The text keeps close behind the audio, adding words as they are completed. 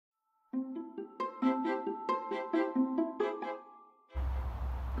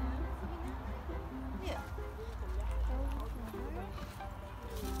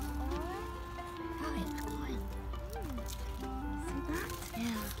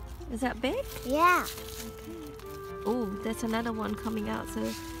Is that big? Yeah. Oh, there's another one coming out, so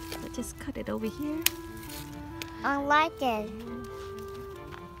let's just cut it over here. I like it.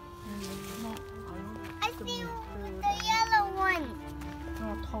 I see the yellow one.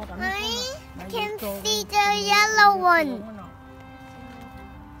 I can see the yellow one.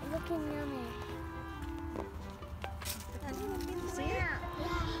 Look at yummy. See it?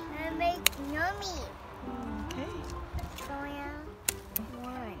 Yeah. It makes yummy. Okay. Soya.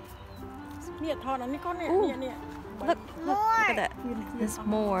 One. Look, look at that. There's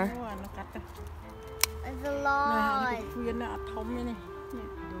more. It's a lot.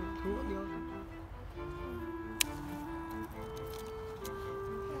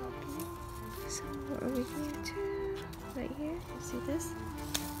 So we're over here too. Right here. You see this?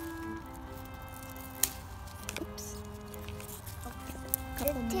 Oops.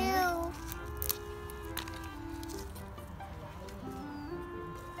 Couple more. Two.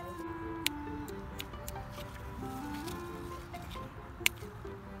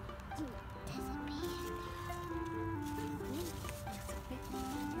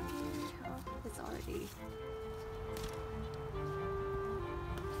 It's already.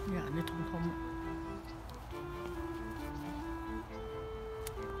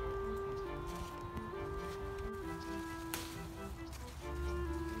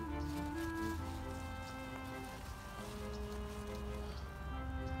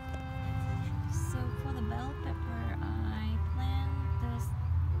 So for the bell pepper, I planted this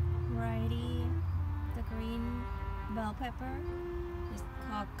variety, the green bell pepper. It's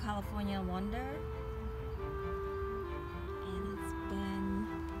called California Wonder, and it's been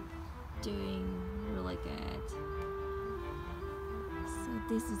doing really good. So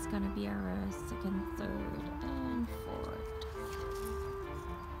this is gonna be our second, third, and fourth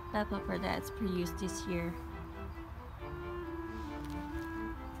bell pepper that's produced this year.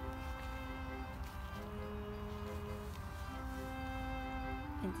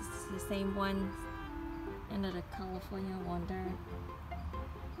 And this is the same one, another California Wonder.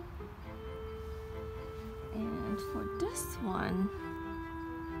 And for this one,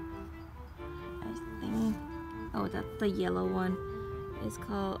 I think, oh, that's the yellow one. It's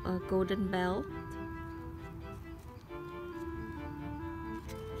called a Golden Bell.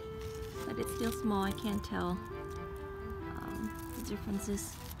 But it's still small, I can't tell the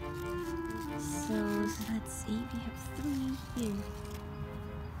differences. So let's see, we have 3 here.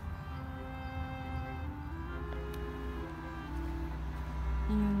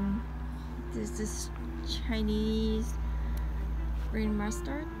 There's this Chinese green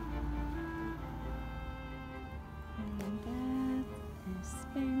mustard, and that is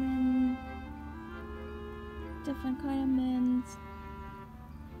spearmint, different kind of mints.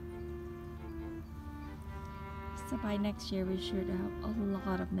 So by next year we should have a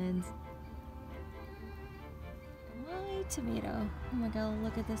lot of mints. My tomato, oh my god,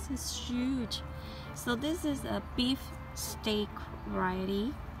 look at this, it's huge. So this is a beef steak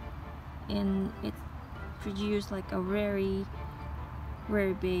variety, and it produced like a very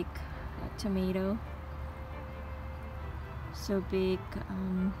big tomato, so big,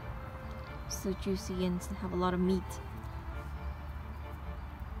 so juicy, and have a lot of meat.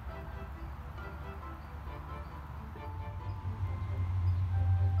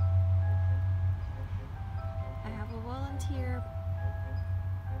 I have a volunteer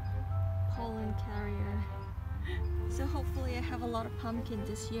pollen carrier. So hopefully I have a lot of pumpkin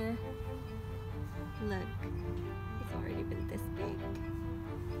this year. Look, it's already been this big.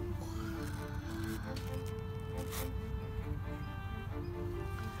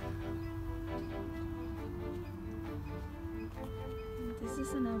 This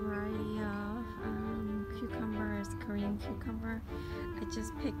is a variety of cucumbers, Korean cucumber. I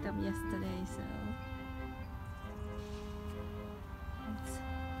just picked them yesterday, so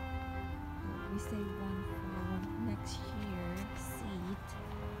we save one for next year seed.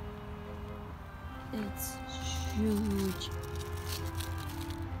 It's huge.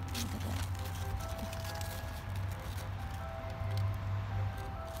 Look at that.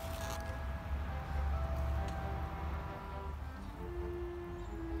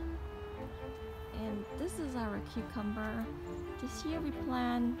 And this is our cucumber. This year we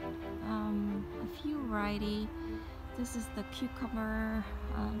plant a few variety. This is the cucumber,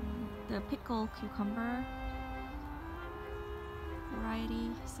 the pickle cucumber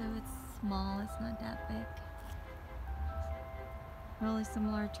variety. So it's small, it's not that big. Really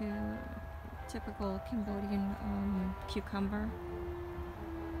similar to typical Cambodian cucumber.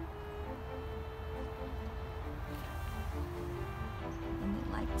 And they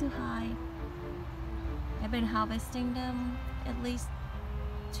like to hide. I've been harvesting them at least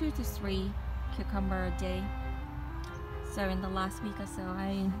 2 to 3 cucumber a day. So in the last week or so,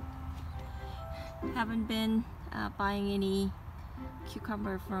 I haven't been buying any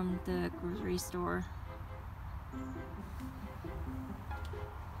cucumber from the grocery store.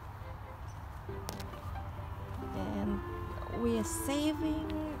 And we are saving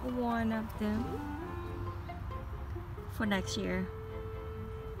one of them for next year.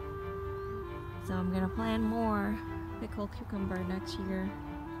 So I'm gonna plant more pickled cucumber next year.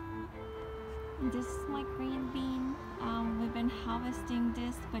 And this is my green bean. We've been harvesting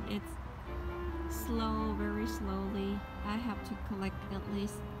this, but it's slow, very slowly. I have to collect at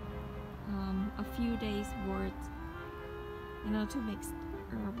least a few days worth, you know, to make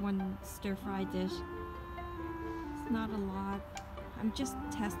one stir-fry dish. It's not a lot. I'm just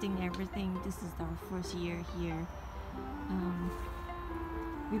testing everything. This is our first year here.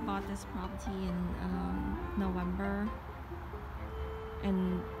 We bought this property in November,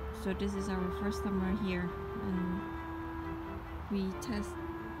 and so this is our first summer here, and we test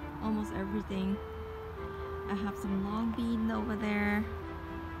almost everything. I have some long bean over there.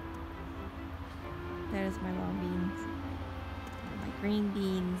 There's my long beans, my green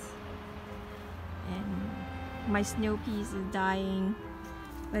beans, and my snow peas is dying,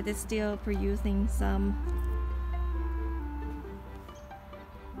 but it's still producing some.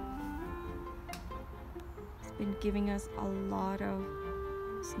 It's been giving us a lot of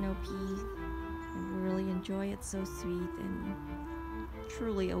snow peas, and we really enjoy it. So sweet and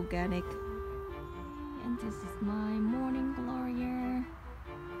truly organic. And this is my morning Gloria,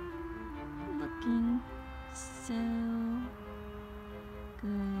 looking so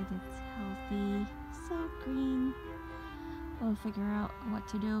good. It's healthy, so green. We'll figure out what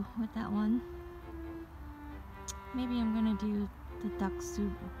to do with that one. Maybe I'm gonna do the duck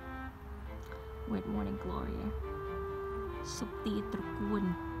soup with morning Gloria. Soup ti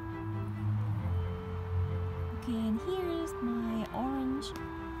trukun. Okay, and here is my orange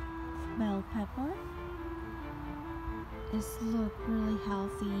bell pepper. It's look really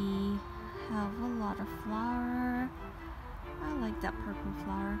healthy, have a lot of flower. I like that purple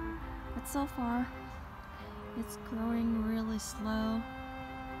flower, but so far it's growing really slow.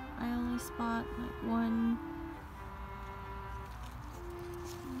 I only spot like one,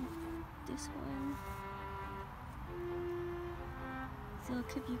 this one. So I'll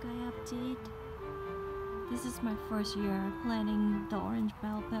keep you guys updated. This is my first year planting the orange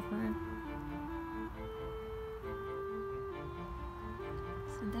bell pepper.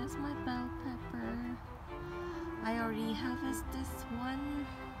 So that's my bell pepper. I already harvested this one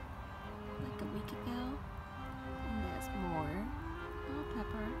like a week ago. And there's more bell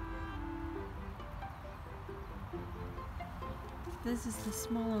pepper. This is the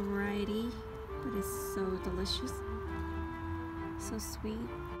smaller variety, but it's so delicious. So sweet.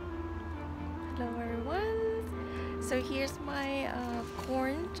 Hello everyone. So here's my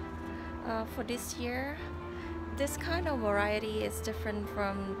corn for this year. This kind of variety is different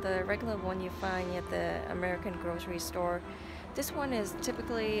from the regular one you find at the American grocery store. This one is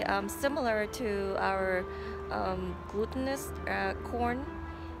typically similar to our glutinous corn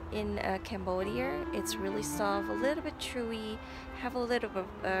in Cambodia. It's really soft, a little bit chewy, have a little bit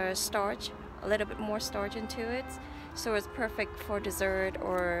of starch, a little bit more starch into it. So it's perfect for dessert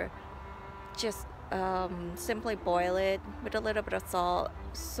or just simply boil it with a little bit of salt.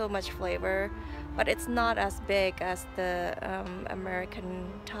 So much flavor, but it's not as big as the American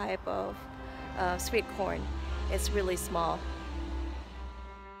type of sweet corn. It's really small.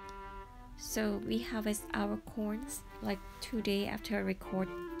 So we harvest our corns like 2 days after I record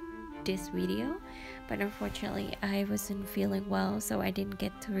this video, but unfortunately I wasn't feeling well, so I didn't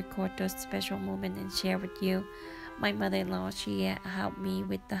get to record those special moments and share with you. My mother-in-law, she helped me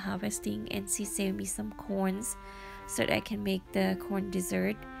with the harvesting, and she saved me some corns so that I can make the corn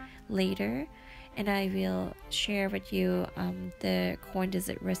dessert later, and I will share with you the corn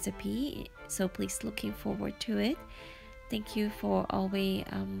dessert recipe, so please looking forward to it. Thank you for always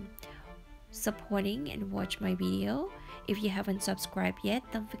supporting and watch my video. If you haven't subscribed yet,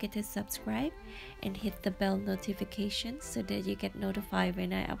 don't forget to subscribe and hit the bell notification so that you get notified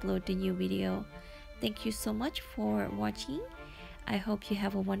when I upload the new video. Thank you so much for watching. I hope you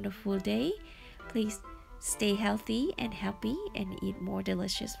have a wonderful day. Please stay healthy and happy and eat more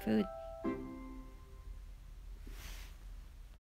delicious food.